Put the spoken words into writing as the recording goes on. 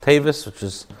Tevis, which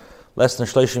is less than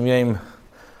 30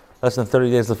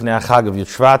 days lefnei Chag of Yud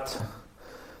Shvat,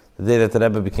 the day that the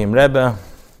Rebbe became Rebbe.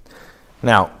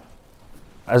 Now,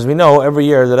 as we know, every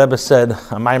year the Rebbe said a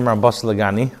Maimer on Basi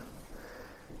Ligani,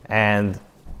 and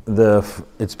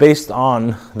it's based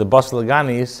on the Basi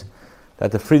Liganis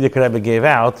that the Frierdiker Rebbe gave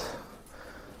out.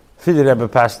 Frierdiker Rebbe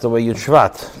passed away Yud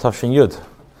Shvat, Tafshin Yud.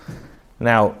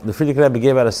 Now, the Frierdiker Rebbe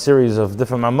gave out a series of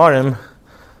different Mamorim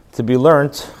to be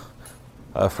learnt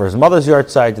for his mother's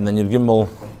yahrzeit, and then Yud Gimel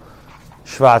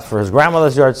Shvat for his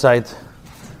grandmother's yahrzeit.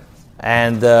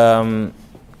 And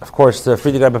of course, the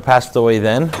Frierdiker Rebbe passed away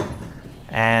then.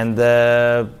 And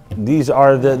this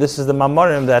is the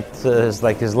Mamorim that is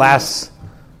like his last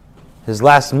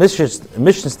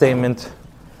mission statement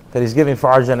that he's giving for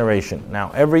our generation.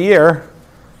 Now, every year,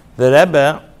 the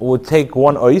Rebbe would take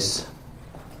one ois,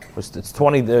 it's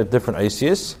 20 different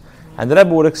oisius, and the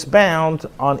Rebbe would expound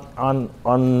on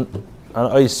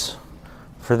ois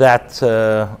for that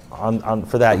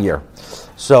for that year.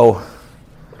 So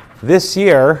this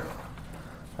year,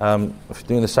 if you're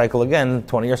doing the cycle again,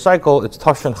 20-year cycle, it's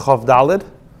Tafshin Chav Dalid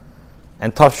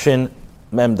and Tafshin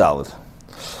Mem Dalid.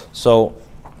 So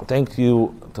thank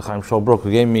you to Chaim Sholbrook,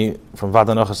 who gave me, from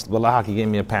Vadanochas Balahak, he gave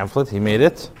me a pamphlet, he made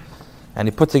it, and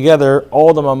he put together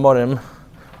all the Mamorim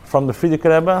from the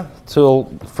Frierdiker Rebbe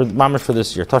for Mamash for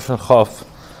this year, Tafshin Chav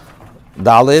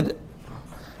Dalid.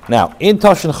 Now, in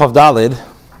Tafshin Chav Dalid,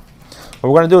 what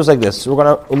we're going to do is like this. We're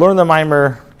going to learn the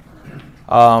Maimer.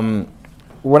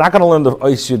 We're not going to learn the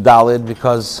Ois Yud Dalid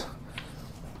because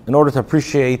in order to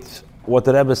appreciate what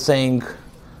the Rebbe is saying,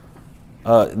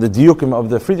 the diukim of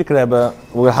the Frierdiker Rebbe,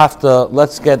 we'll have to,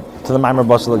 let's get to the Maimer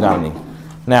Basi Ligani.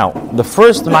 Now, the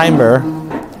first Maimer,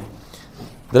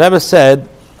 the Rebbe said,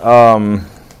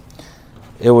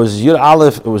 it was Yud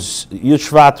Aleph, it was Yud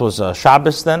Shvat, was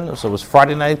Shabbos then, so it was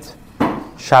Friday night,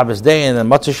 Shabbos day, and then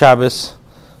Motzei Shabbos.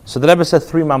 So the Rebbe said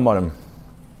 3 Mamorim.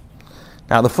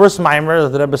 Now the first Maimer that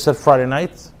the Rebbe said Friday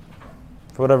night,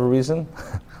 for whatever reason,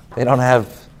 they don't have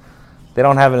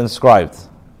it inscribed.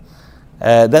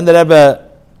 Then the Rebbe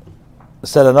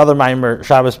said another Maimer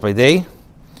Shabbos by day.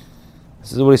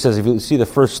 This is what he says. If you see the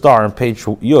first star on page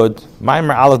Yud,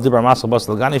 Maimer Aleph Dibra Masal Basi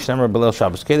Ligani Shnemer Belel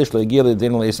Shabbos Kedesh Le'Gil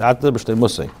Le'Din Le'Is Ata B'Shtei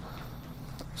Musay.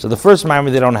 So the first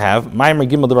Maimer they don't have. Maimer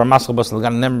Gimel Dibra Masal Basi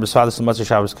Ligani Nemer B'Svadas Motzei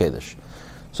Shabbos Kedesh.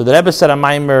 So the Rebbe said a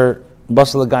Maimer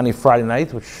Basi Ligani Friday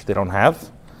night, which they don't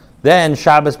have. Then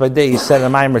Shabbos by day he said a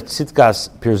Maimer Tzidkas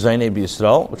Pirzoinei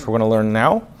B'Yisrael, which we're going to learn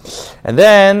now. And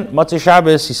then Motzei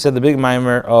Shabbos he said the big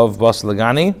Maimer of Basi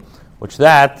Ligani, which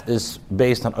that is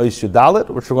based on Ois Yud Dalid,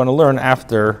 which we're going to learn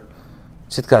after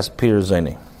Tzidkas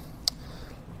Pirzoinei.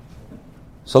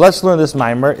 So let's learn this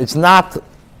Maimer. It's not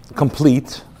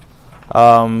complete,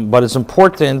 but it's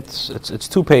important. It's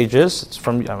 2 pages. It's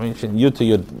from Yud to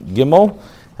Yud Gimel,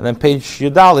 and then page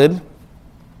Yud Dalid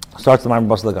starts the Maimer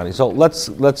Basi Ligani. So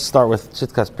let's start with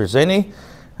Tzidkas Pirzoinei,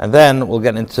 and then we'll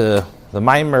get into the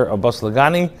Maimer of Basi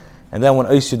Ligani, and then when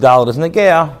Ois Yud Dalid is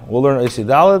Negea, we'll learn Ois Yud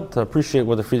Dalid to appreciate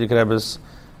what the Frierdiker Rebbe is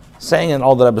saying and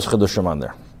all the Rebbe's Chidushim on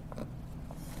there.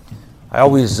 I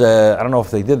always, I don't know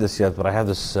if they did this yet, but I have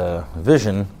this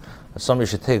vision that somebody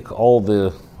should take all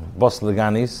the Basi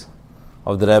Liganis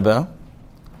of the Rebbe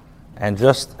and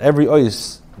just every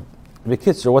Ois,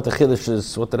 Bekitzer, what the Chiddush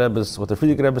is, what the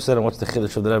Frierdiker Rebbe said, and what's the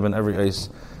Chiddush of the Rebbe in every Ois.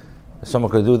 If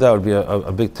someone could do that, would be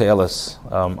a big Te'elis.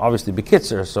 Obviously,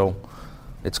 Bekitzer, so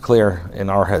it's clear in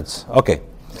our heads. Okay,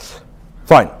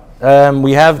 fine.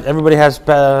 Everybody has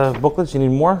booklets. You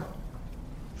need more?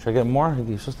 Should I get more?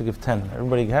 You're supposed to give 10.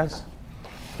 Everybody has?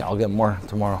 Yeah, I'll get more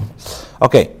tomorrow.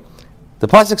 Okay, the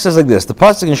pasuk says like this. The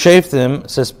pasuk in Shoftim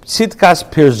says, Tzidkas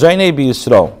Pirzoinei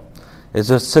B'Yisrael. It's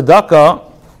a tzedakah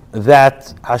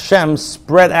that Hashem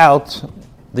spread out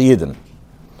the Yidden.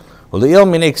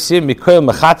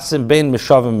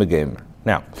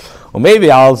 Now, or maybe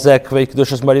the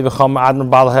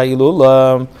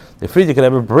Frierdiker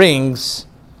Rebbe brings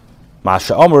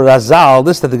Masha Omer Razal,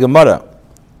 this that the Gemara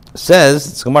says,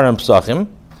 it's Gemara in Pesachim.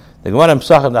 The Gemara in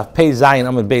Pesachim that Pei Zayin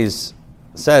Amud Beis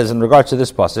says in regards to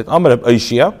this pasuk, Omer Reb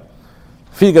Oishia.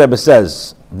 Frierdiker Rebbe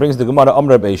says, brings the Gemara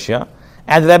Omer Reb Oishia,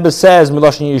 and the Rebbe says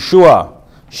Miloshin Yeshua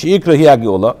Sheikra Hi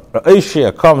Hageulah. Reb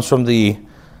Oishia comes from the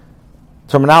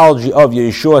terminology of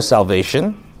Yeshua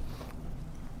salvation,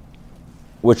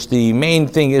 which the main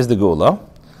thing is the Geula.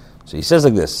 So he says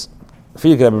like this.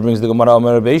 Frierdiker Rebbe brings the Gemara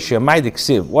Omer Reb Oishia, Mai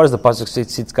Diksiv. What does the pasuk say?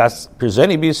 Tzidkas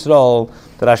Pirzoinei B'Yisrael,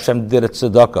 that Hashem did a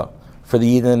tzedakah for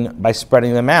the Yidden by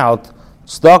spreading them out.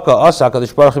 Tzedakah asa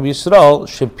HaKadosh Baruch Hu B'Yisrael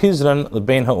shepizran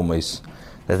lebein ha'umis.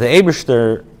 That the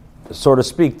Eibishter, so to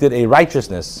speak, did a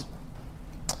righteousness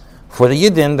for the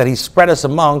Yidden that he spread us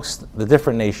amongst the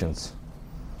different nations.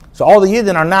 So all the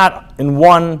Yidden are not in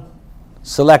one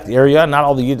select area. Not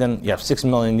all the Yidden, you have 6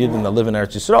 million Yidden that live in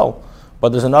Eretz Yisrael, but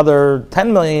there's another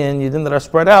 10 million Yidden that are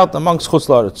spread out amongst Chutz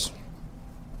La'aretz.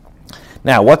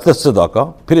 Now, what's the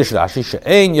tzedakah? Pirish Rashi,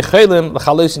 she'ein yechelim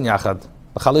l'chalesim yachad.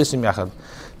 L'chalesim yachad.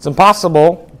 It's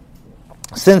impossible,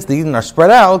 since the Yidden are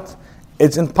spread out,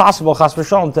 it's impossible, chas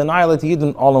v'shalom, to annihilate the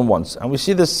Yidden all at once. And we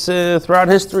see this throughout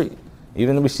history.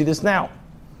 Even we see this now.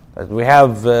 We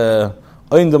have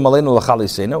oindam aleinu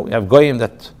l'chaleisenu. We have goyim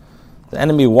that the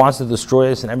enemy wants to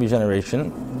destroy us in every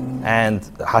generation. And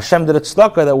Hashem did a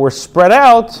tzedakah that we're spread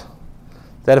out,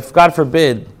 that if, God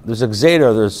forbid, there's a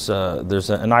gzeira, there's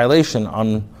an annihilation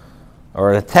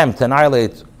or an attempt to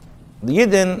annihilate the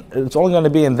Yidden, it's only going to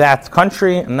be in that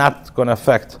country and not going to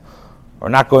affect, or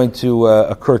not going to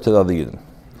occur to the other Yidden.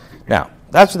 Now,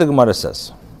 that's what the Gemara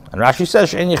says. And Rashi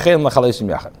says, She'en yechelim l'chalesim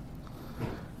yachad.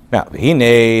 Now,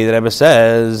 V'hinei, the Rebbe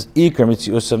says, Iker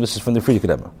mitziusam, this is from the Frierdiker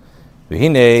Rebbe.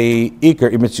 V'hinei,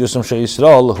 Iker mitziusam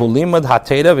she'Yisrael, hu limad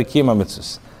ha'teira v'kiyam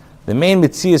ha'mitzvos. The main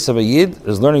mitzvahs of a Yid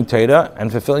is learning Torah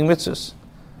and fulfilling mitzvahs.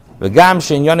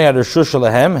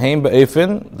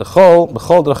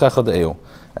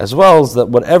 As well as that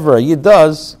whatever a Yid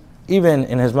does, even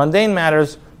in his mundane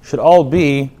matters, should all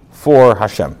be for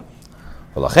Hashem.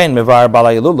 And the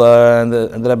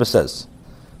Rebbe says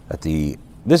that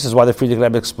this is why the Frierdiker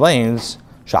Rebbe explains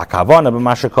this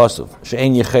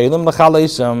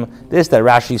that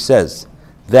Rashi says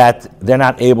that they're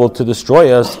not able to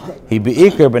destroy us. He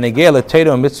beikar b'negei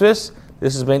l'teira mitzvahs.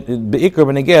 This is beikar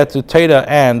b'negei to teira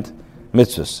and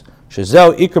mitzvahs.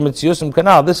 Shezeu ikar mitziusim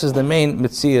kanal. This is the main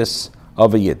mitzias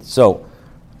of a Yid. So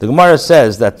the Gemara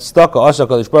says that staka asa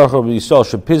kadosh baruch hu b'Yisrael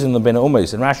shepizin l'bein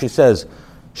ha'umayis, and Rashi says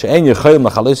she'en yecholim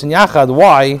l'chalesin yachad.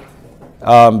 Why?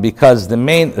 Because the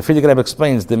Frierdiker Rebbe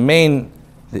explains the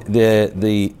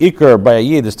ikar by a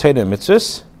Yid is teira and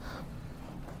mitzvahs.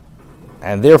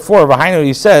 And therefore, V'hainu,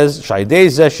 he says, through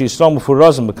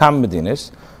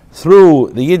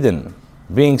the Yidden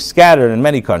being scattered in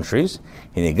many countries,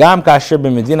 even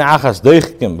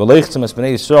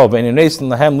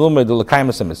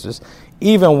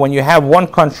when you have one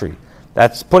country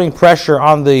that's putting pressure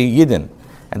on the Yidden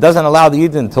and doesn't allow the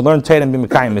Yidden to learn Torah and be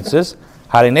Mekayim mitzvahs,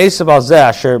 in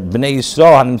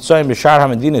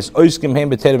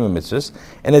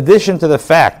addition to the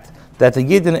fact that the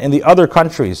Yidden in the other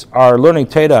countries are learning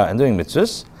Torah and doing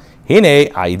mitzvahs,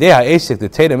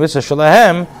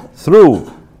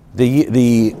 through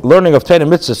the learning of Torah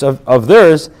and mitzvahs of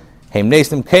theirs,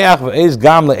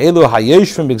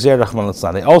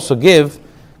 they also give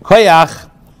koyach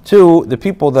to the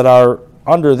people that are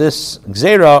under this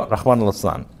gzeira, Rahman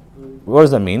al-Islam. What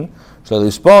does that mean? That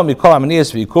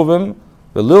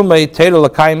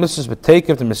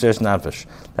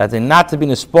they're not to be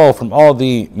nispol from all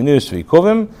the minus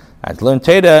v'ikuvim, and to learn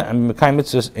Torah and Mekayim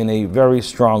mitzvahs in a very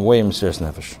strong way in Mesiras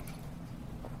Nefesh.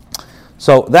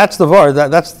 So that's the var.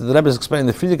 That's the Rebbe is explaining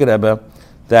the Frierdiker Rebbe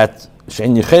that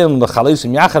she'en yechelim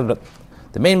l'chalesim yachad.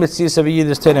 The main mitzvahs of a Yid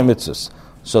is Torah mitzvahs.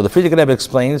 So the Frierdiker Rebbe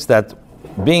explains that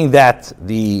being that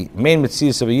the main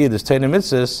mitzvahs of a Yid is Torah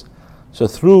mitzvahs, so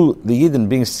through the Yidden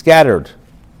being scattered,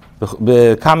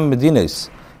 become medinas.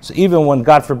 So even when,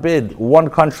 God forbid, one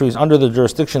country is under the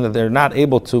jurisdiction that they're not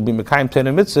able to be Mekayim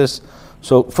Torah mitzvahs,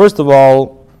 so first of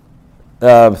all,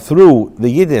 through the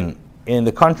Yidden in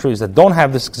the countries that don't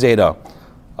have this gzeira,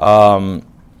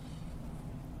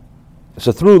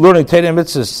 so through learning Torah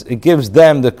mitzvahs, it gives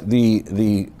them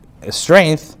the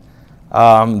strength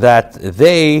that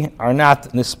they are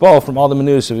not nispal from all the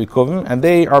menus of Yikuvim, and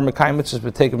they are Mekayim mitzvahs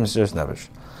but take a Mesiras Nefesh.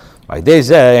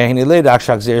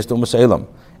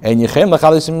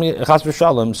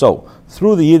 So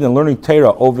through the Yidden learning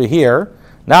Torah over here,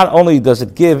 not only does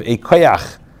it give a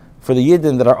koyach for the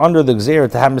Yidden that are under the Gzeira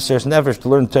to have Mesiras Nefesh to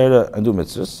learn Torah and do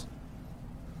mitzvahs,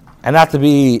 and not to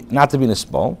be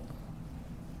nispal,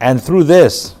 and through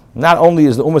this, not only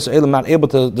is the Umas Elam not able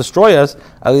to destroy us,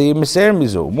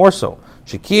 more so,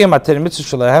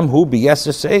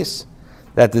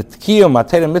 that the Tkiyum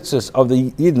Atera Mitzvahs of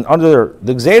the Yidden under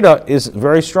the Gzeira is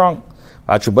very strong.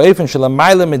 It's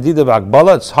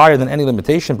higher than any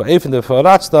limitation, but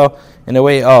in a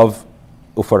way of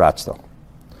Ufaratzta.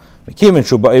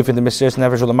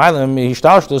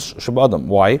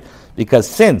 Why? Because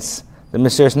since the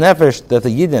Mesiras Nefesh that the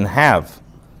Yidden have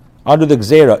under the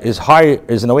Gzeira is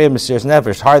in a way of Mesiras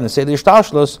Nefesh, higher than Seder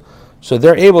Yishtalshlus, so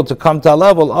they're able to come to a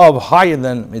level of higher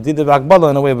than Medida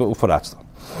V'Akbala in a way of Ufaratzta.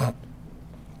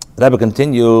 The Rebbe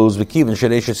continues, now,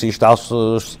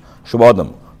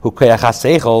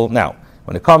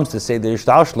 when it comes to Seder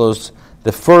Yishtalshlus,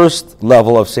 the first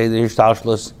level of Seder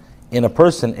Yishtalshlus in a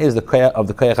person is the Koyach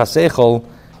HaSeichel,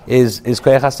 is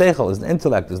koyach haseichel, is the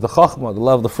intellect, is the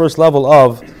chachma, the first level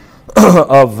of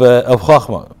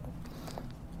chachma.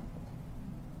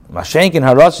 Mashenkin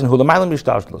haratzin hu l'maylam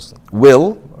mishtashlus.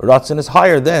 Will ratzin is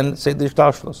higher than say the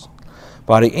ishtashlus.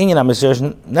 But the inyan ha'mesiras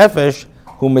nefesh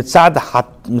hu mitzad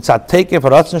tekef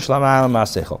haratzin sh'lamaylam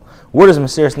ma'aseichel. Where does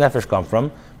mesiras nefesh come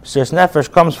from? Mesiras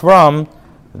nefesh comes from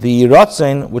the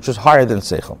ratzin, which is higher than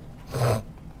seichel.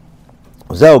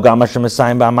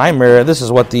 This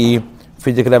is what the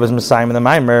Frierdiker Rebbe is Messiah in the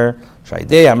Maimer.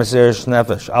 Shaidei Mesiras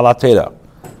Nefesh ala Teda.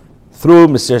 Through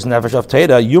Mesiras Nefesh of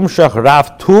Teda, Yumshach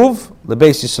Rav Tuv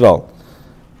leBeis Yisrael.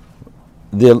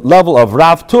 The level of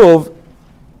Rav Tuv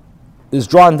is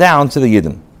drawn down to the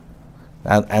Yidden,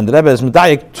 and the Rebbe is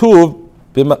Medayik Tuv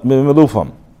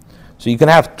b'melufam. So you can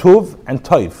have Tuv and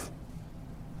Toiv.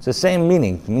 It's the same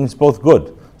meaning. It means both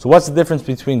good. So what's the difference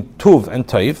between Tuv and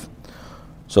Toiv?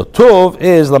 So Tuv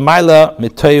is Lamaila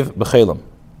Mitoiv B'chelam.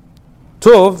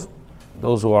 Tuv,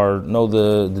 those who know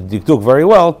the Dikduk very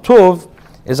well, Tuv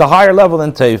is a higher level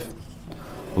than Toiv.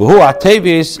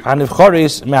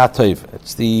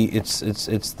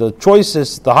 It's the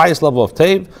choicest, the highest level of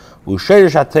Toiv.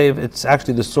 It's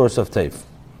actually the source of Toiv.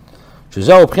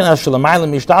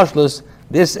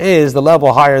 This is the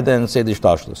level higher than say the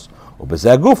Ishtashlus.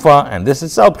 And this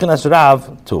itself Pchinas Rav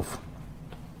Tuv.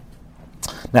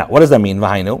 Now, what does that mean?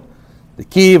 V'hainu, the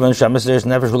key when Mesiras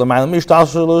Nefesh v'lamaylam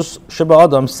mishtashlus sheba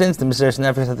adam, since the Mesiras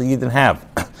Nefesh that the Yidden have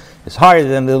is higher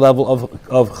than the level of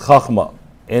chachma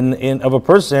of a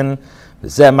person.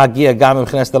 So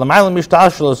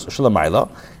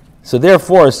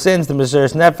therefore, since the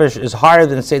Mesiras Nefesh is higher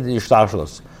than say the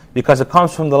Yishtashlus, because it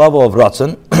comes from the level of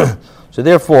ratzon, so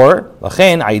therefore,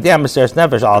 lachein aidei Mesiras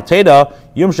Nefesh al teda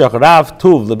yumshach rav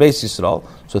tuv leBeis Yisrael.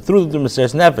 So through the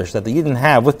Mesiras Nefesh that the Yidden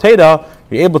have with Teda,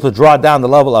 you're able to draw down the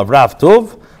level of Rav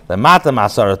Tuv, the Mata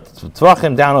Masar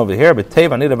Tvachim down over here, but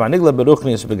Teva Nida Vanigla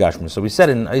Beruchnius Begashmi. So we said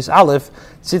in Ais Aleph,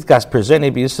 Tzidkas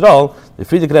Perzeni B'Yisrael, the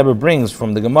Frierdiker Rebbe brings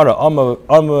from the Gemara, Omer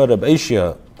Reb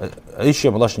Aishia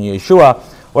Malashon Yeshua.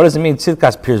 What does it mean,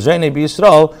 Tzidkas Perzeni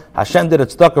B'Yisrael? Hashem did a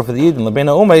tzedakah for the Yidden,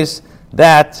 Lebeina Umeis,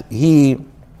 that he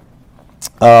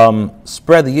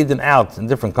spread the Yidden out in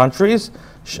different countries.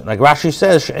 Like Rashi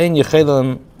says, She'en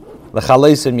Yechelim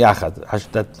L'Chaleisim Yachad.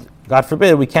 That, God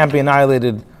forbid, we can't be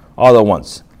annihilated all at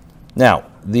once. Now,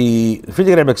 the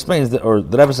Frierdiker Rebbe explains, or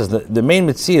the Rebbe says, the main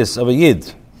mitzias of a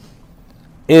Yid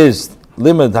is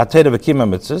limud hateda v'kima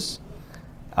mitzvahs,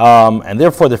 and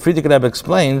therefore the Frierdiker Rebbe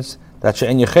explains that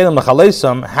She'en Yechelim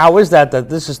L'Chaleisim, how is that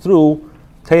this is through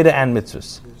Teda and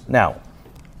mitzvahs? Now,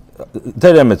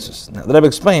 Teda and mitzvahs. Now, the Rebbe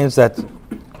explains that,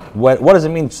 what does it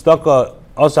mean, tzedakah,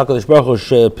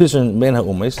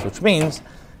 which means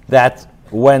that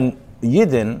when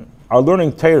Yidden are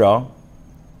learning Torah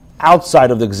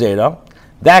outside of the Gzeira,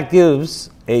 that gives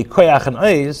a koyach and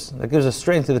oiz, that gives a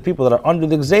strength to the people that are under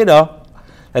the Gzeira,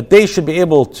 that they should be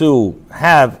able to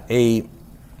have a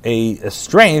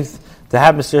strength to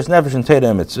have Mesiras Nefesh and Torah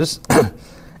and mitzvahs.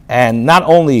 And not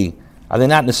only are they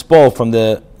not nispol from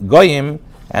the Goyim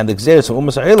and the Gzeiras of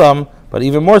Umas Ha'elam, but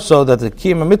even more so that the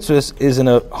Kiyum Mitzvahs is in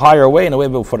a higher way, in a way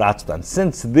of Ratzon.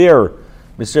 Since their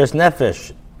Mesiras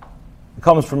Nefesh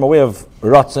comes from a way of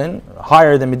Ratzon,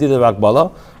 higher than Medidah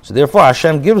V'Akbala, so therefore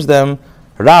Hashem gives them,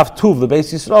 Rav Tuv, the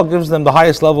Beis Yisrael, gives them the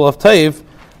highest level of Teiv,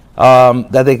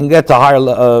 that they can get to higher,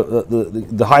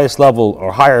 the highest level,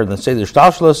 or higher than Seder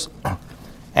Shtashlus,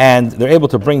 and they're able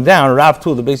to bring down Rav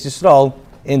Tuv, the Beis Yisrael,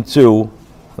 into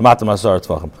the Matam Asar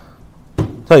Tvachim.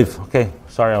 Teiv, okay.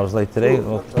 Sorry, I was late today.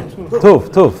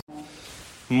 Tov.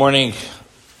 Morning.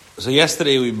 So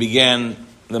yesterday we began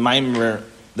the Maimer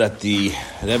that the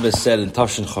Rebbe said in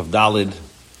Tavshin Chav Dalid,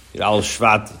 Al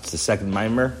Shvat. It's the second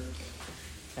Maimer,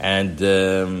 and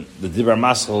the Dibar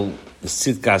Maschel, the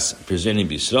Tzidkas Perzeni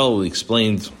B'Yisrael. We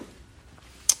explained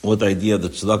what the idea of the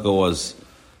tzedakah was,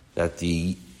 that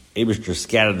the Eibishter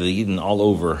scattered the Yidden all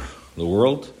over the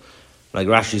world. Like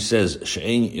Rashi says,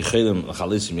 She'en Yechelim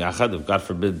L'Chaleisim Yachad. If God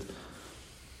forbid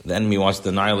the enemy wants to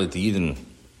annihilate the Yidden,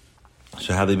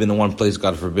 so had they been in one place,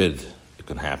 God forbid, it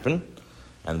could happen.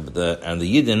 And the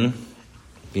Yidden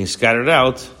being scattered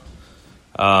out,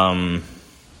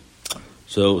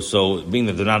 so being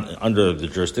that they're not under the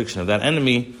jurisdiction of that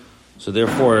enemy, so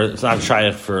therefore it's not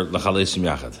shaykh for L'Chaleisim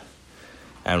Yachad.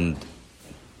 And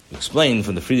explained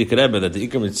from the Frierdiker Rebbe that the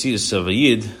Ikar Mitzias of a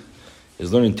Yid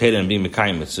is learning Teda and being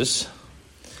Mekayim Mitzvahs.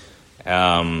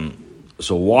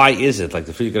 So why is it, like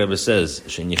the Frierdiker Rebbe says,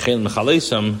 She'en Yechelim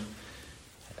L'Chaleisim,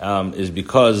 is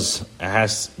because it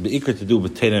has the Ikar to do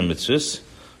with Teda and Mitzvahs.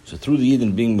 So through the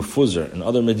Yidden being Mefuzar in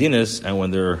other Medinas, and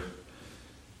when they're,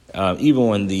 even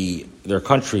when their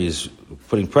country is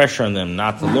putting pressure on them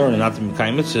not to learn and not to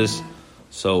Mekayim Mitzvahs,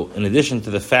 So, in addition to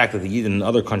the fact that the Yidden in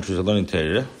other countries are learning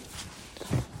Torah,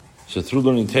 so through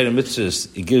learning Torah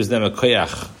mitzvahs, it gives them a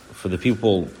koyach for the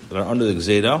people that are under the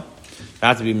Gzeda,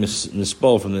 not to be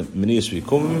misspelled from the Menias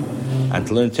V'Yikumim, and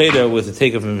to learn Torah with the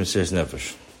take of Mesiras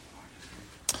Nefesh.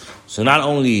 So not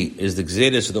only is the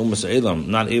Gzedus of the Umas Elam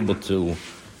not able to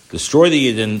destroy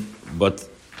the Yidden, but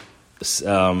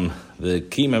the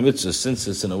Kiyum Mitzvah, since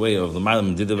it's in a way of the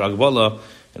Ma'alim Didav Agbala,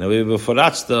 in a way of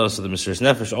Foratzta, so the Mesiras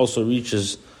Nefesh also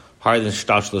reaches higher than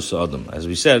Shtalshlus Adam. As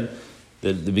we said,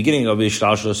 the beginning of the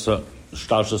Shtalshlus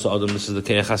Adam, this is the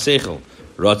Keach HaSeichel.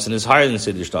 Ratzin is higher than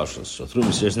Seder Shtalshlus. So through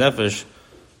Mesiras Nefesh,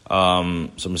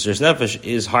 so Mesiras Nefesh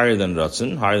is higher than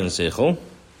Ratzin, higher than Seichel.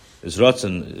 Is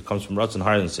Ratzin, it comes from Ratzin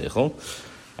higher than Seichel.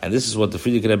 And this is what the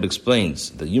Frierdiker Rebbe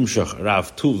explains, that Yumshach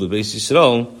Rav Tuv the Beis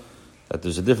Yisrael, that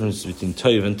there's a difference between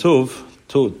Toiv and Tuv.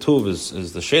 Tuv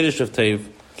is the Shadish of Toiv.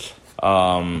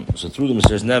 So through the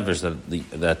Mesiras Nefesh,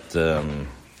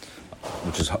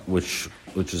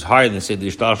 which is higher than Seder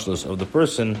Shtalshlus of the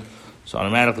person, so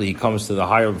automatically he comes to the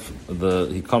higher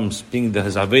being that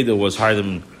his Aveda was higher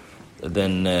than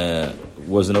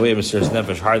was in a way of Mesiras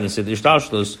Nefesh higher than Seder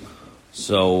Shtalshlus.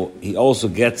 So he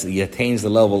attains the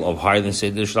level of higher than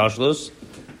Seder Shtalshlus,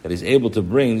 that he's able to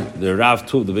bring the Rav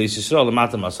Tuv, the Beis Yisrael, the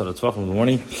Matam Asar Tvach in the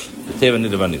morning, the Teva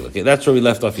Nidavanil. Okay, that's where we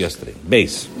left off yesterday.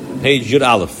 Base, page Yud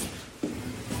Aleph.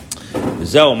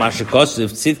 Zeh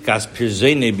Mashakosiv Tzidkas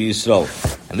Pirzeinei B'Yisrael.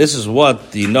 And this is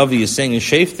what the Navi is saying in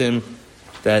Shaftim,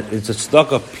 that it's a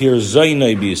stock of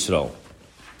Pirzeinei B'Yisrael.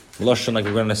 Lashon, like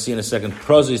we're going to see in a second,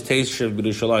 Prozis Teishev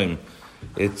B'Yerushalayim.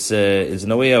 It's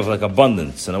in a way of like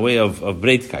abundance, in a way of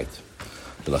breitkeit.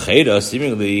 The Lacheda,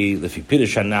 seemingly, the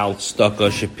Fipirish Hanal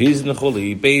Staka Shepiz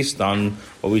Necholi, based on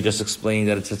what we just explained,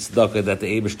 that it's a tzedakah that the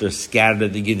Eibishter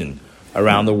scattered the Yidden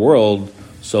around the world.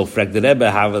 So, Frek the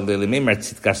Rebbe have a Lelimemer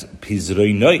Tzidkas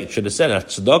Pizroinoi. It should have said a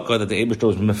tzedakah that the Eibishter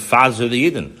was mefazer the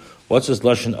Yidden. What's this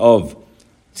lashon of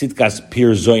Tzidkas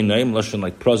Pirzoinoi? Lashon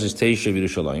like Prozis Teishev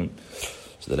Yerushalayim.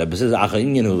 So the Rebbe says, Acha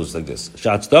Inyan, who's like this.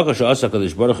 Sha'atzedakah she'asa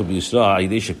Kadosh Baruch Hu b'Yisrael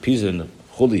ha'idei she'pizren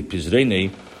chuli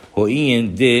pizreinei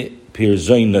ho'inyan de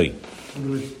pirzoinoi.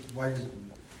 Why is it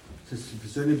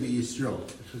pizreinei b'Yisrael?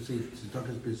 It should say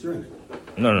tzedakah pizreinei.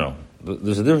 No.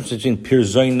 There's a difference between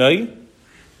pirzoinoi,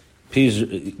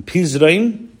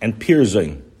 pizrein, and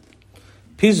pirzoin.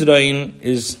 Pizrein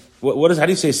is, what is, how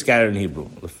do you say scattered in Hebrew?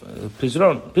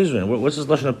 Pizrein. What's this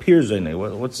lashon of pirzoinei?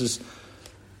 What's this?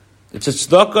 It's a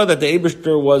tzedakah that the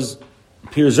Eibishter was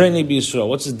Pirzeinei b'Yisrael.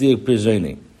 What's the deal of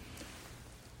Pirzeinei?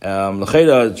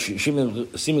 L'cheira,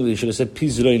 seemingly should have said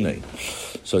Pizreinei.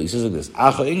 So he says like this.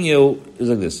 Acha inyo is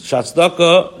like this.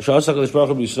 Shatzedakah, sha'asa Kadosh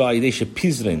Baruch Hu b'Yisrael yidei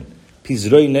she'pizrein.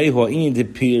 Pizreinei hu ha'inyan de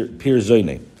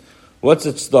Pirzeinei. What's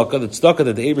the tzedakah? The tzedakah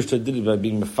that the Eibishter did by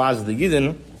being mefaz the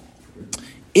Yidden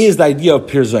is the idea of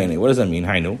Pirzeinei. What does that mean?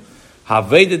 Hainu.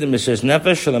 Haveda de Mesiras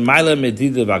Nefesh shalamayla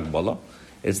medida v'agbala.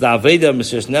 It's the Aveda of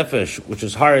Mesiras Nefesh, which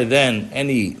is higher than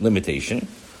any limitation.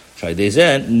 Because of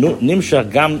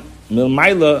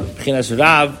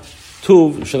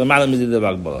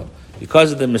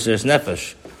the Mesiras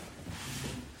Nefesh,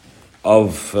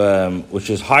 which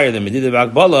is higher than Medida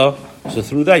V'Agbala, so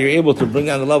through that you're able to bring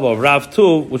down the level of Rav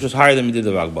Tuv, which is higher than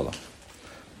Medida V'Agbala.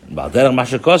 Ba'derech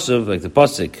Mashakosiv, like the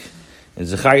Pasuk in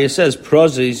Zechariah says,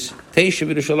 Prozis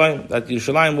Teishev Yerushalayim, that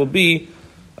Yerushalayim will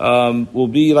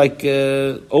be like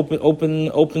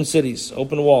open cities,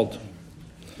 open walled.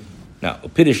 Now,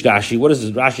 Pirish Rashi, what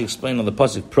does Rashi explain on the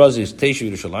pasuk? Prozis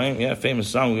Teishev Yerushalayim, yeah, famous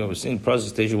song we always sing.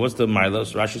 Prozis Teishev. What's the Milo?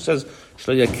 So Rashi says,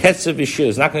 Shloya Ketzev Yishir.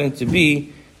 There's not going to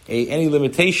be any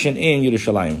limitation in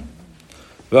Yerushalayim.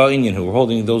 Well, Inyan who we're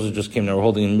holding, those who just came now, we're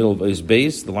holding in the middle of his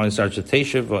base. The line starts with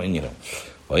Teishev. Well,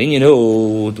 Inyan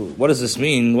who. What does this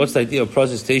mean? What's the idea of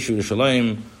Prozis Teishev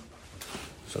Yerushalayim?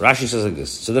 So Rashi says like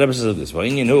this. So the Rebbe says like this.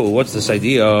 What's this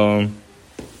idea?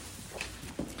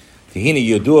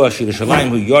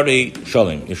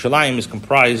 Yerushalayim is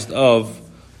comprised of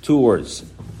two words.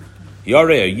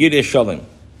 Yareh or Yireh Shalim.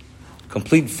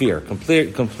 Complete fear. Complete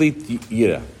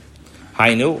Yireh.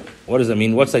 Hainu. What does that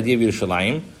mean? What's the idea of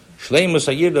Yerushalayim? Shleimus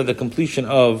HaYireh, the completion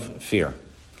of fear.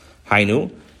 Hainu.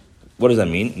 What does that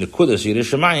mean? Nekudas Yireh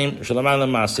Shamayim Shalamayim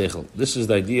Ma'asechel. This is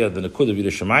the idea of the Nekud of Yireh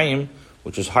Shamayim,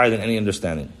 which is higher than any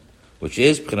understanding, which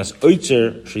is B'chinas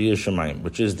Oitzer Sheyir Shemayim,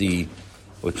 which is the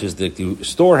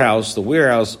storehouse, the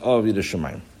warehouse of Yireh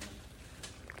Shemayim.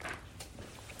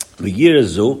 The Yireh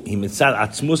Zu Hi Mitzad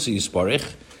Atzmusi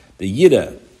Yisparich. The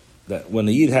Yireh, that when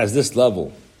the Yid has this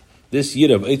level, this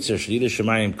Yireh of Oitzer Sheyir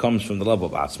Shemayim comes from the level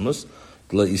of Atzmus.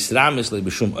 It's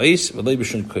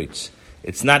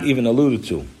not even alluded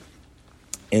to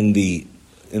in the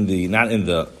not in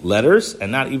the letters,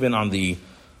 and not even on the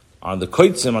on the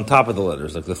koitzim on top of the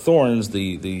letters, like the thorns,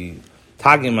 the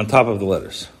tagim on top of the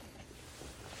letters.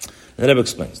 The Rebbe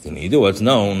explains, the Nidu, it's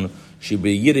known, should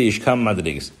be Yiddish kam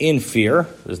madrigas. In fear,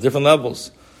 there's different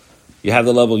levels. You have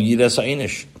the level Yiras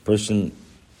Ha'inish. A person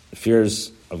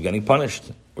fears of getting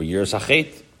punished, or Yiras Ha'chet.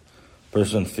 A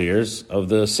person fears of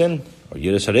the sin, or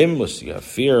Yiras Ha'remus. You have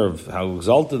fear of how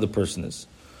exalted the person is.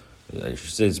 I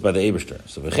should say it's by the Eibishter.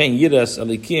 So v'chein Yiras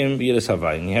Alikim, Yiras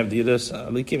Havai. And you have the Yiras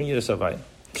Alikim and Yiras Havai.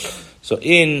 So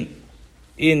in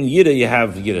Yira you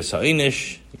have Yiras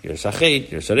Ha'inish, Yiras Ha'chet,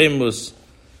 Yiras Ha'remus,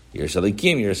 Yiras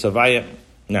Alikim, Yiras Havai.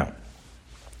 Now,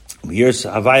 Yiras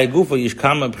Havai Gufa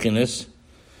Yishkama B'chinas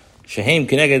Shehem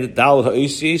Keneged Dal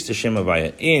Ha'usis to Shem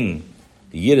Havaya. In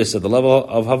the Yiras at the level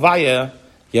of Havaya,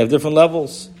 you have different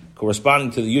levels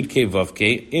corresponding to the Yud Kei Vav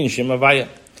Kei in Shem Havaya.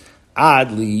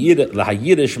 Ad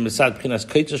L'Hayidish Mitzad B'chinas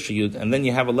Kaitz Sheyud, and then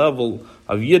you have a level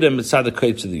of Yida Mitzad the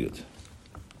Kaitz of the Yud.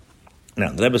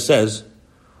 Now the Rebbe says,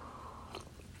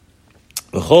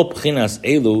 V'chol B'chinas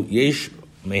Elu Yesh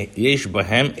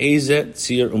Bahem Eze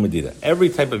Tzir Umedida. Every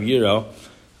type of Yira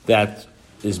that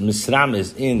is Misram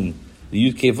is in the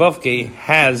Yud Kei Vav Kei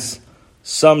has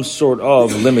some sort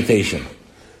of limitation.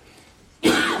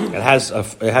 It has a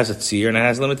tzir and it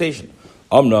has a limitation.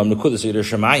 However, the Nakud of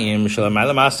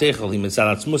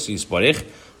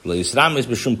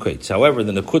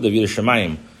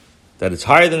Yerushalayim, that it's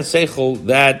higher than Seichel,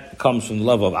 that comes from the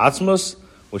level of Atzmus,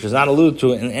 which is not alluded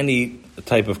to in any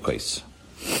type of case.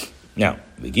 Now,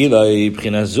 how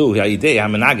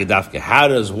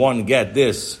does one get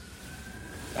this?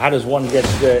 How does one get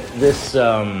this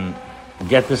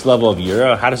level of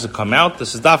Yira? How does it come out?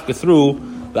 This is dafka through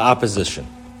the opposition.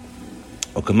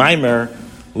 Okay, Maimer,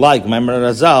 like Maimer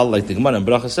Razal, like the Gemara in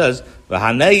Bracha says,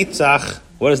 "V'haneitzach."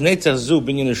 What does Neitzach Zu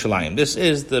bin Yerushalayim? This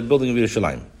is the building of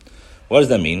Yerushalayim. What does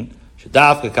that mean?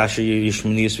 Dafka kasher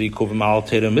yishminis v'yikuvim al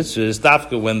teira mitzvahs.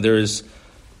 Dafka when there's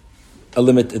a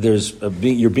limit,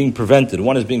 you're being prevented.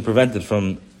 One is being prevented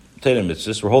from teira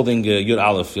mitzvahs. We're holding Yud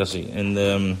Aleph, Yossi, and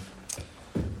the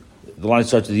line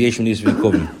starts with the Yeshminis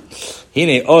v'yikuvim.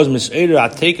 Hine oz mis'eder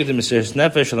ateiket miseres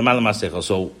nefesh l'malam ha'seichel.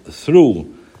 So through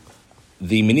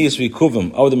the Minias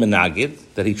V'Kuvim of the Menagid,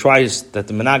 that the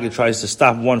Menagid tries to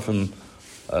stop one from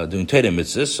doing Teda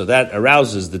Mitzvahs, so that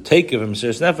arouses the take of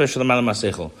Mesiras Nefesh L'Malam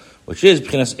HaSeichel, which is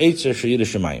B'chinas Eitzer Sheyir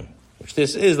Shemayim, which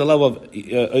this is the level of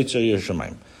Eitzer Yir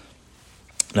Shemayim.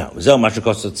 Now, V'zel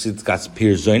Mashakos Tzidkat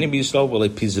Pirzoini B'Yisrael V'lei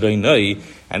Pizroinoi,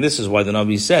 and this is why the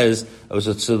Navi says it was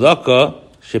a Tzedakah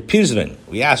Shepizroin.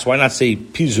 We asked, why not say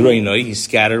Pizroinoi? He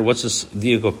scattered. What's this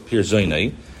diak of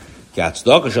Pizroinoi? Because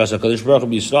what's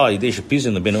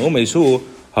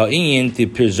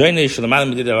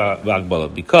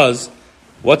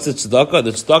the tzedakah?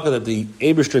 The tzedakah that the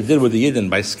Eibishter did with the Yidden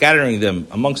by scattering them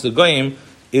amongst the Goyim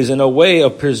is in a way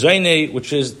of Pirzoinei,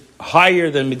 which is higher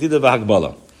than Medida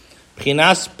v'Hagbala.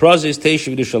 Chinas prazis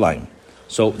teishiv Yerushalayim.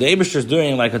 So the Eibishter is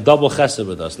doing like a double chesed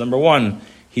with us. Number one,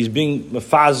 he's being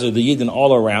mefazer the Yidden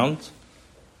all around,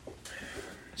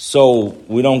 so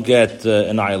we don't get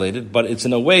annihilated, but it's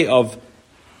in a way of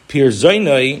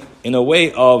Pirzoinoi, in a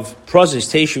way of Prazis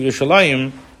Teishiv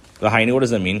Yerushalayim. What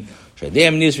does that mean? Through the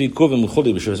Menias V'Kuvim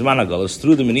B'Zman HaGalus,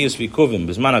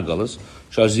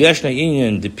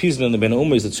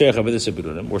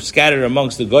 we're scattered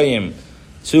amongst the Goyim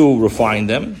to refine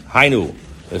them. Hainu,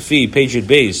 Lefi, page at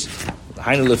base.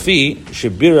 Hainu Lefi,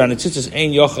 Shebira and Tzitzis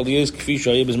Ein Yochel Yez Kfi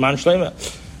Shayeh B'Zman Shleima.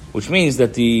 Which means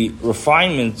that the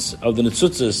refinements of the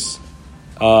Netzutzis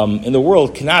in the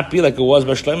world cannot be like it was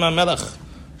by Shlomo HaMelech.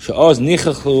 She'oz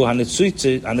nichachlu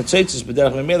hanetzitzis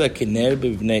b'derech HaMelech k'ner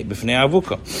b'fnei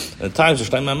avuka. In the times of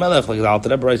Shlomo HaMelech, like the Alter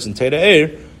Rebbe writes in Teira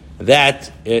Eir,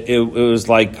 that it was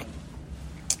like the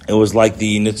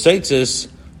Netzitzis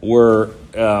were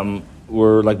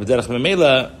like b'derech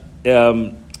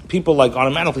HaMelech. People like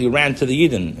automatically ran to the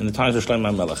Yidden in the times of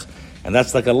Shlomo HaMelech, and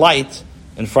that's like a light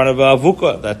in front of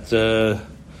Avuka that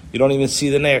you don't even see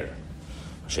the nair.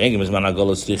 However,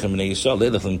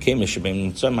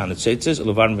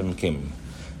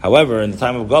 in the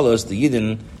time of Galus, the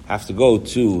Yidden have to go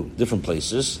to different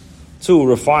places to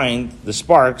refine the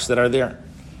sparks that are there.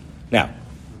 Now,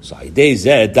 so Idei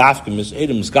Zeh Dafkim is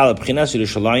Edom Zgala B'chinas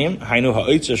Yerushalayim Hainu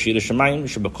Ha'oitzer Shirushalayim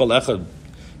Shebakol Echad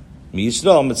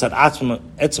MiYisrael Mitzad Etzem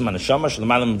HaNeshama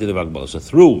Shalamalam Medida V'Hagbala. So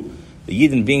through the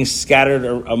Yidden being scattered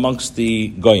amongst the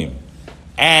Goyim,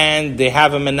 and they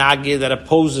have a Menagid that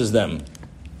opposes them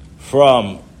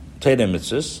from Teda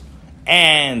Mitzvahs,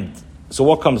 and so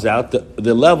what comes out?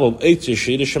 The level of Eitzer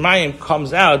Shir Shemayim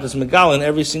comes out as Megal in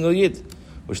every single Yid,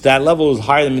 which that level is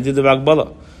higher than Medida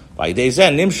V'Hagbala. By Dei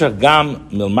Zeh Nimshach Gam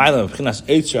Milmaylam B'chinas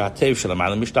Eitzer Hatev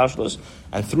Shalamaylam Mishtalshlos,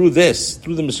 And through this,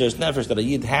 through the Mesiras Nefesh that a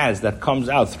Yid has, that comes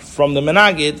out from the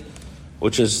Menagid,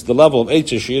 which is the level of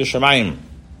Eitzer Shir Shamayim,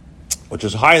 which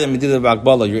is higher than Medida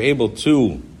B'Agbala, you're able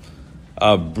to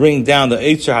bring down the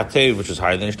Eitzer HaTev, which is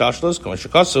higher than Ishtalshlus, K'ma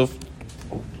Shekasuf,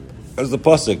 as the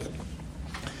pasuk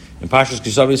in Parshas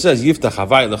Kisav says, Yiftach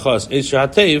Havai Lechas Eitzer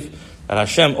HaTev, that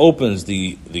Hashem opens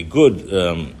the good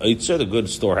Eitzer, the good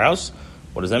storehouse.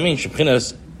 What does that mean?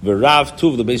 Shepchinas V'Rav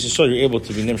Tuv, the basis, so you're able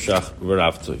to be Nimshach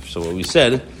V'Rav Tuv. So what we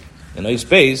said in Eis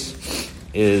Beis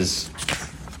is,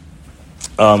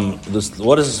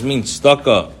 what does this mean?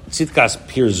 Tzedakah, Tzidkas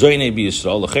Pirzoine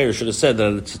B'Yisrael. The Chair should have said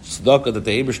that it's tzedakah that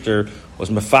the Eibishter was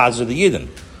mefazer the Yidden.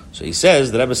 So he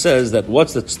says, the Rebbe says that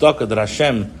what's the tzedakah that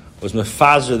Hashem was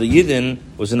mefazer the Yidden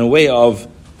was in a way of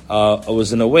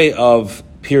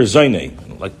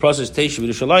Pirzoine, like process Teisha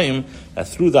B'Yishalayim, that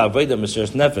through the Avodah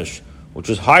Mesiras Nefesh, which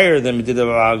was higher than Medida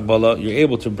B'Agbala, you're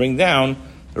able to bring down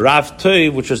Rav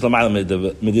Toiv, which is Lamayla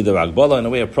Medida B'Agbala, in a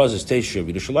way of process Teisha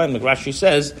B'Yishalayim. Like Rashi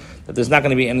says that there's not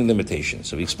going to be any limitation.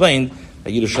 So we explained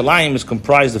that Yerushalayim is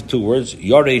comprised of two words,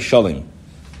 Yarei Shalim,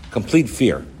 complete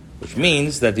fear, which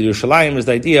means that Yerushalayim is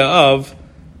the idea of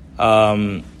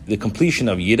the completion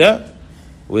of Yida,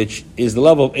 which is the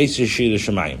level of Eitzer Shir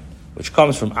Shamayim, which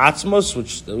comes from Atzmos,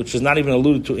 which is not even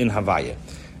alluded to in Havaya.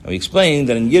 And we explained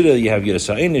that in Yida you have Yiras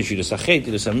HaEinish, Yiras HaChet,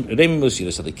 Yiras HaRemus,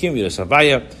 Yiras HaLikim, Yiras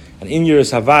Havaya, and in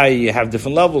Yiras Havaya you have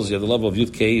different levels. You have the level of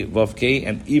Yud K, Vav K,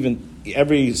 and even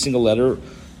every single letter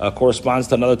corresponds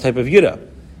to another type of Yida.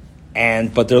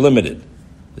 But they're limited.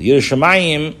 The Yiras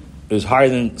Shamayim is higher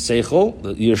than Seichel.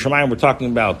 The Yiras Shamayim we're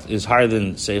talking about is higher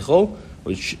than Seichel,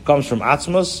 which comes from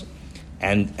Atzmos.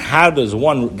 And how does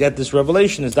one get this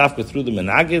revelation? Is dafka through the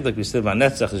Menagid, like we said,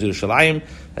 Vanetzach is Yerushalayim.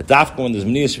 That dafka when there's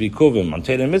Menias V'Kuvim on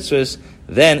Torah and Mitzvahs,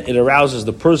 then it arouses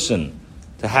the person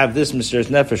to have this Mesiras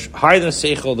Nefesh higher than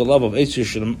Seichel, the love of Eitzer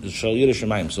Shal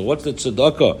Yerushalayim. So what's the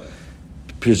tzedakah?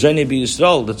 Pirzeni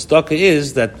B'Yisrael. The tzedakah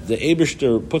is that the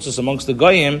Eibishter puts us amongst the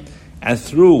Goyim, and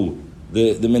through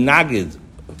the Menagid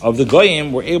of the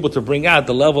Goyim, we're able to bring out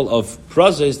the level of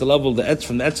Prazes, the level of the Etz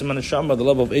from the Etzem and Neshama, the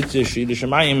level of Eitzer Shir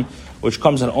Shamayim, which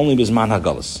comes out only Bizman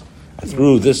HaGalus. And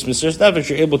through this Mesiras Nefesh,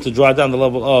 you're able to draw down the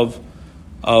level of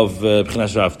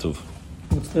B'chinas Rav Tuv.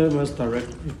 What's the most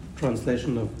direct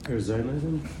translation of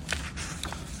Pirzoine?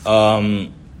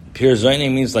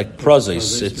 Pirzoine means like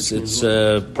Prazes. It's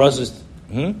Prazes.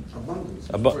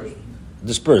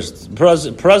 Dispersed.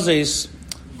 Prazes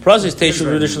Teishu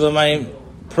Yerushalayim.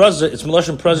 It's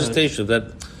Melashon Prazes Teishu,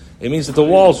 that it means that the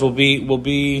walls will be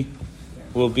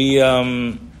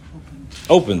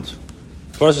opened.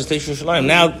 Prazes Teishu Yerushalayim.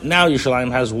 Now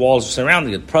Yerushalayim has walls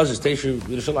surrounding it. Prazes Teishu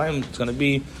Yerushalayim. It's going to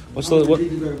be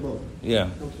Yeah.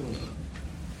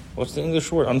 What's the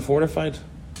English word? Unfortified,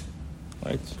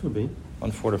 right? Could be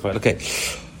unfortified. Okay.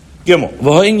 Gimel.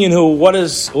 V'ho'inyin, what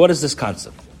is this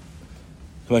concept?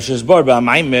 Like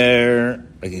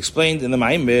explained in the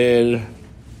Maimer.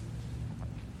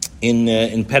 In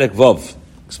Perek Vav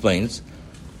explains,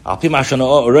 now you have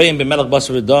a Melech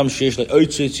Basar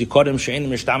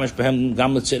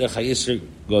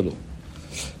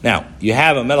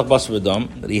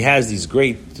V'Dam that he has these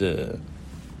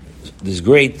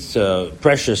great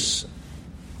precious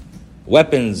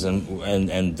weapons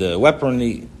and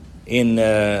weaponry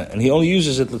and he only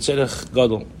uses it l'tzerech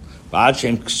gadol.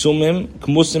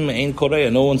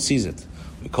 No one sees it.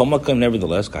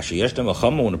 Nevertheless,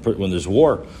 when there's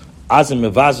war, so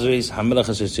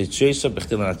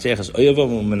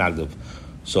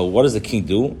what does the king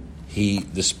do? He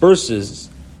disperses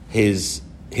his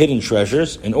hidden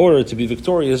treasures in order to be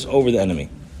victorious over the enemy.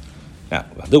 Now,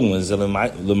 what's the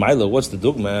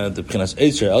dogma? The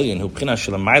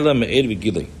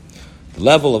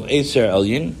level of Eitzer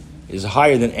Elyon is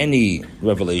higher than any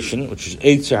revelation, which is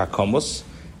Eitzer HaKamos.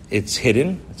 It's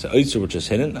hidden. It's an Eitzer which is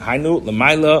hidden.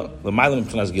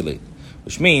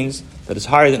 Which means that it's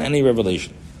higher than any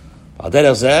revelation. The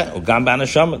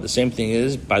same thing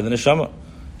is by the Neshama.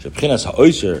 When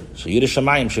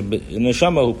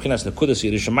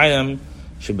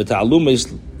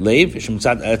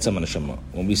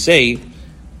we say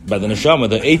by the Neshama,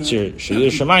 the Eitzer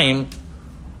Shemayim,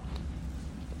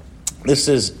 this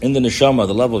is in the Neshama,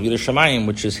 the level of Yerushalayim,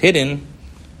 which is hidden,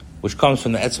 which comes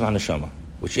from the Etzem HaNeshama,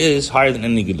 which is higher than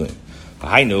any Giluim.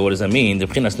 I know, what does that mean? The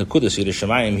B'chinas Nekudas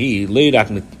Yerushalayim, he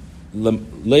leidak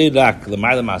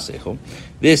l'mayla ma'aseichel.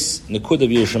 This Nekud of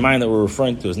Yerushalayim that we're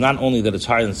referring to is not only that it's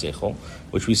higher than Seichel,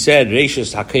 which we said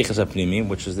Reishis HaKeiches HaPnimim,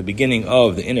 which is the beginning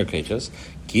of the inner Keiches.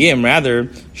 Kiyem, rather,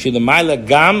 Shilamayla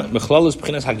Gam B'chlalos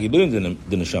B'chinas HaGiluim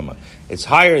the Neshama. It's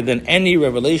higher than any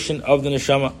revelation of the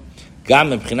Neshama. Gam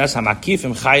B'chinas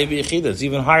HaMakifim Chayev Yechida. It's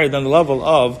even higher than the level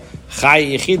of Chai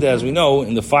Yechida, as we know,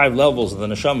 in the 5 levels of the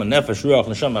Neshama, Nefesh, Ruach,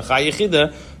 Neshama, Chai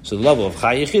Yechida, so the level of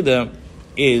Chai Yechida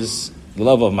is the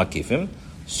level of Makifim.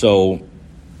 So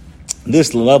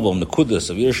this level, the Kudus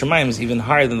of Yerushalayim, is even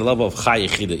higher than the level of Chai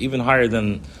Yechida, even higher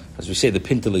than, as we say, the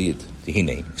Pintalayid, the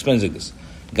Hine. Explains like this.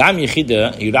 Gam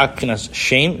Yechida, Yirak Kinas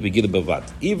Shem, Vigida Bavad.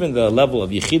 Even the level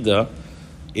of Yechida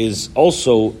is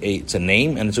also it's a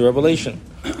name and it's a revelation.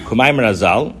 Kumayim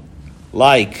Razal,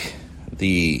 like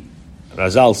the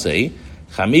Razal say,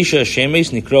 Chamisha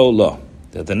Shemes Nikro Lo.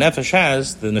 That the Nefesh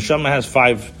has, the Neshama has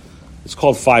 5, it's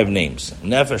called 5 names.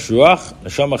 Nefesh Ruach,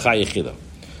 Neshama Chai Yechida.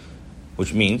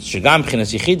 Which means, Shagam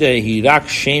Chinas Yechida, Hirak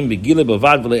Shem Begila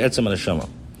Bavad V'le Etzem Neshama.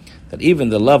 That even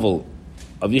the level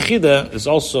of Yechida is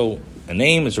also a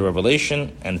name, it's a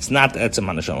revelation, and it's not Etzem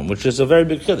HaNeshama, which is a very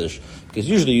big Chiddush. Because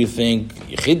usually you think,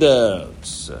 Yechida,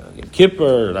 it's Yom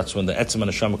Kippur, that's when the Etzem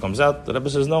HaNeshama comes out. The Rebbe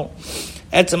says, no.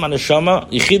 Etzem HaNeshama,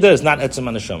 Yechida is not Etzem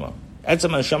HaNeshama. Etzem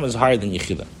HaNeshama is higher than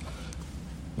Yechida.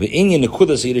 V'inyan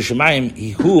Nekudas Yerushalayim,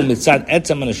 Hu Mitzad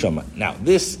Etzem HaNeshama. Now,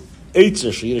 this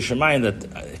Eitzer Yerushalayim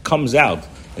that comes out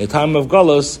in the time of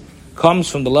Golos comes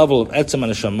from the level of Etzem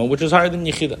HaNeshama, which is higher than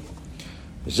Yechida.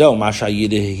 And this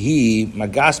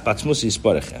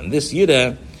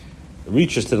Yida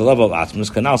reaches to the level of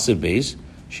Atzmus, Kanal Sibbeis.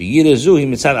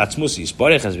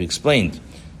 As we explained,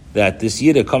 that this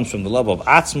Yida comes from the level of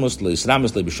Atzmus,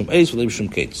 Leisramis, Lebishum Eis,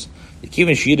 Lebishum Kates.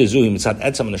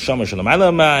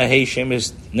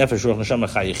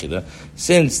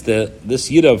 Since this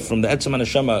Yida from the Etzem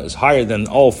HaNeshama is higher than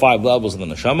all 5 levels of the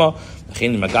Neshama,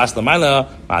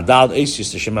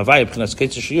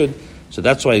 so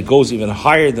that's why it goes even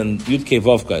higher than Yud Kei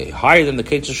Vav Kei, higher than the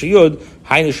Ketzah Sheyud,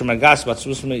 Hainu Shemagas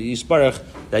Batzmus Yisparach,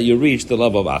 that you reach the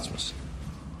level of Atzmus.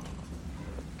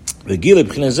 Why does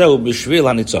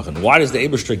the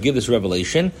Eibusher give this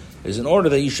revelation? It is in order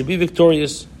that you should be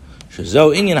victorious. This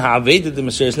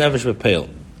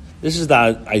is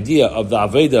the idea of the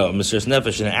Aveda of Mesiras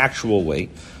Nefesh in an actual way.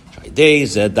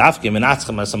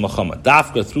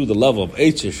 Dafka through the level of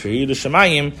Eitzer Sheyud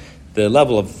Shemayim, the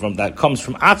level of from that comes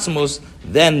from Atzmus,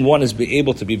 then one is be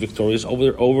able to be victorious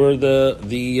over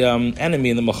the enemy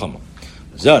in the Muhammad.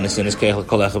 And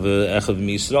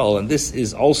this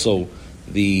is also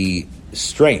the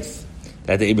strength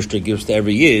that the Eibusher gives to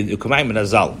every Yid. As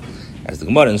the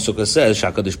Gemara in Sukkah says,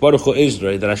 Shakadosh Baruch Hu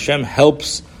Israel, that Hashem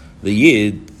helps the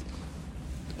Yid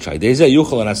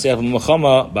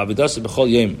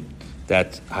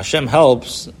that Hashem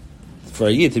helps for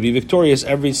a Yid to be victorious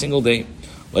every single day.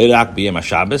 Not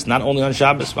only on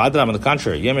Shabbos, but on the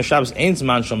contrary. We know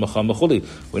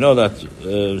that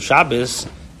Shabbos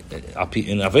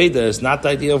in Aveda is not the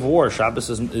idea of war. Shabbos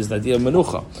is the idea of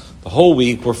menucha. The whole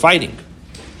week we're fighting.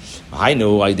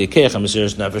 So,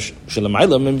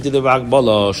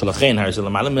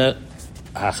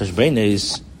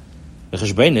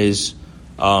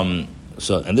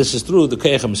 and this is through the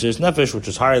Keich Mesiras Nefesh, which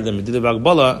is higher than Medida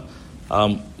Bagbala,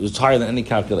 it's higher than any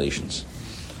calculations.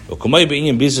 Just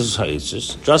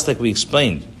like we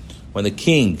explained, when the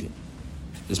king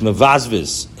is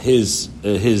mevazviz his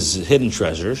hidden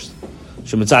treasures,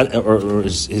 or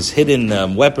his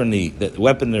hidden weaponry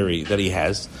that he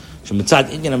has, the mitzad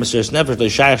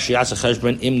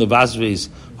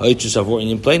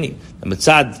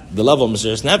the level of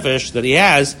Mesiras Nefesh that he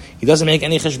has, he doesn't make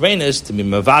any cheshbenis to be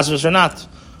mevazviz or not.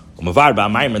 And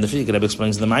the Rebbe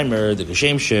explains in the Maimer, the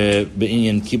Kashem she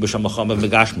be'inyan kibush ha'machama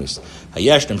v'gashmis.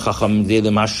 Hayeshtem chacham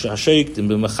de'elim ha'shayiktim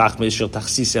b'mechachmis shel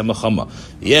tachsisi ha'machama.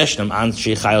 Yeshtem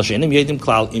anshei chayil she'enim yedim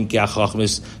klal im ki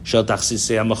ha'chachmis shel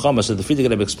tachsisi ha'machama. So the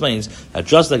Rebbe explains that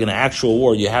just like in an actual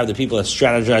war, you have the people that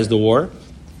strategize the war,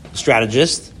 the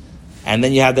strategists, and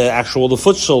then you have the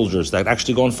foot soldiers that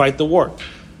actually go and fight the war.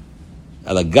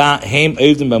 Who's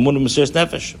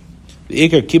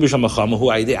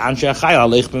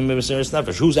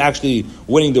actually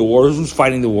winning the war, who's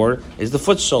fighting the war, is the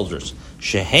foot soldiers.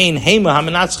 They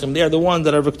are the ones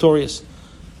that are victorious.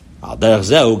 So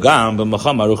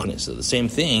the same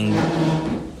thing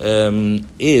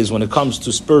is when it comes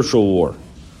to spiritual war.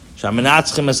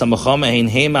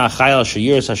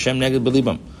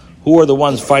 Who are the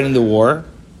ones fighting the war?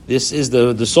 This is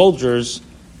the soldiers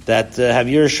that have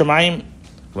Yiras Shamayim.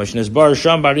 Like the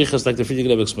Frierdiker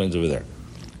Rebbe explains over there.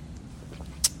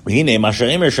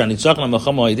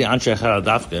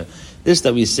 This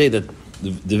that we say that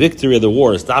the victory of the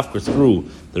war is dafka through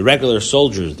the regular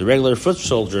soldiers, the regular foot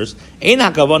soldiers. It's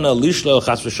not coming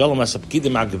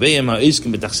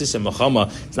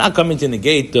to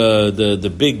negate the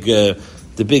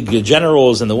big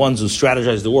generals and the ones who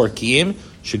strategize the war.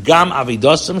 שגם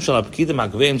אבידוסם של הפקידים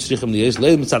הגבוהים צריכים להיות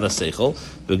לא מצד השכל,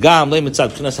 וגם לא מצד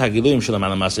בחינת הגילויים של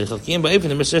המעלה מהשכל, כי הם באופן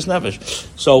למסירת נפש.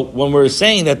 So when we're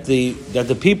saying that the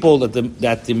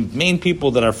main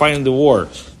people that are fighting the war,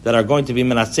 that are going to be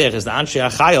menatzech, is the Anshe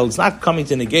HaChayil, it's not coming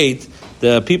to negate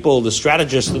the people, the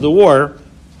strategists of the war,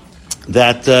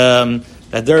 that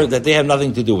they have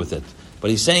nothing to do with it. What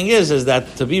he's saying is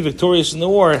that to be victorious in the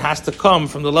war, it has to come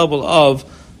from the level of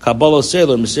Kabbalah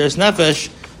Sailor, Mesiras Nefesh,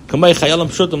 Kamei Chayalim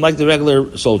Pshutim, like the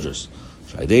regular soldiers.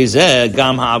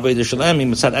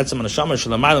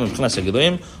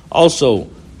 Also,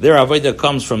 their Avodah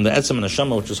comes from the Etzem and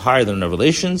Neshama, which is higher than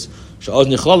revelations. They're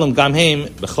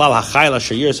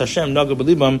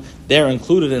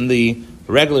included in the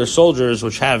regular soldiers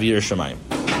which have Yireh Shamayim.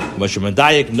 What's the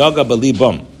diak of Naga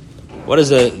B'libam? Which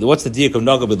means that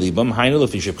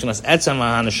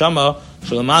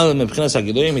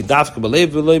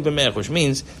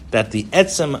the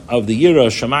etzem of the Yireh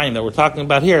Shamayim that we're talking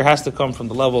about here has to come from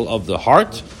the level of the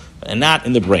heart and not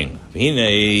in the brain.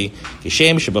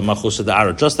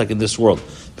 Just like in this world.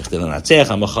 So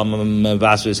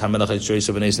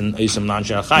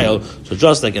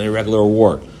just like in a regular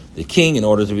war, the king, in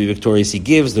order to be victorious, he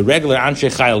gives the regular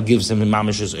Anshe Chayil, gives him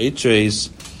Mamish's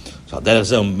Eitres.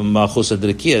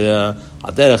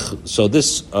 So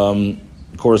this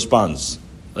corresponds,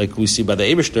 like we see by the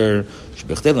Eibishter.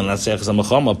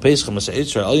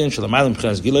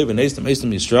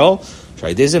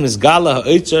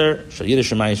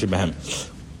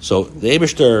 So the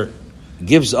Eibishter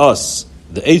gives us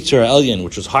the Eitzer Elyon,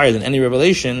 which was higher than any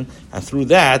revelation, and through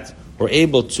that we're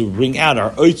able to bring out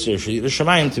our Eitzer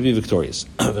Shemayim to be victorious.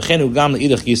 So that's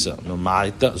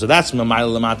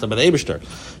Mamayla Lamata by the Eibishter.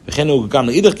 So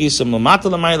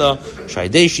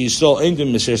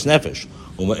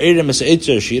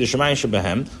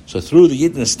through the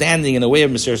Yidden standing in the way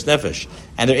of Mesiras Nefesh,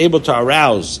 and they're able to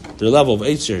arouse their level of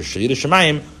Eitzer Sheyireh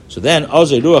Shamayim, so then so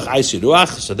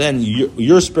then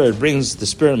your spirit brings the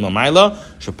spirit of Mamayla,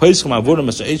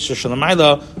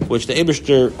 which the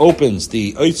Eibishter opens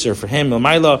the Eitzer for him,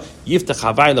 Mamayla, Yiftach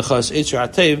Havai Lechas Eitzer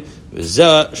Atev,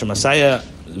 Shemasaya.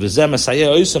 So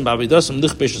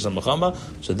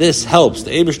this helps.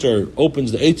 The Eibishter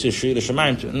opens the Eitzer Sheyireh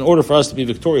Shamayim in order for us to be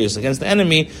victorious against the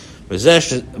enemy. Okay,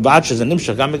 tomorrow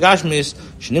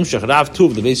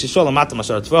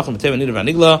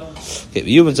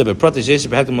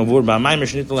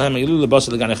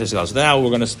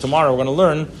we're going to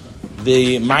learn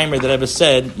the Maimer that Rebbe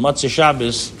said, Matzah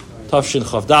Shabbos, Tafshin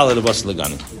Chavdaled, Basi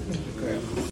Ligani.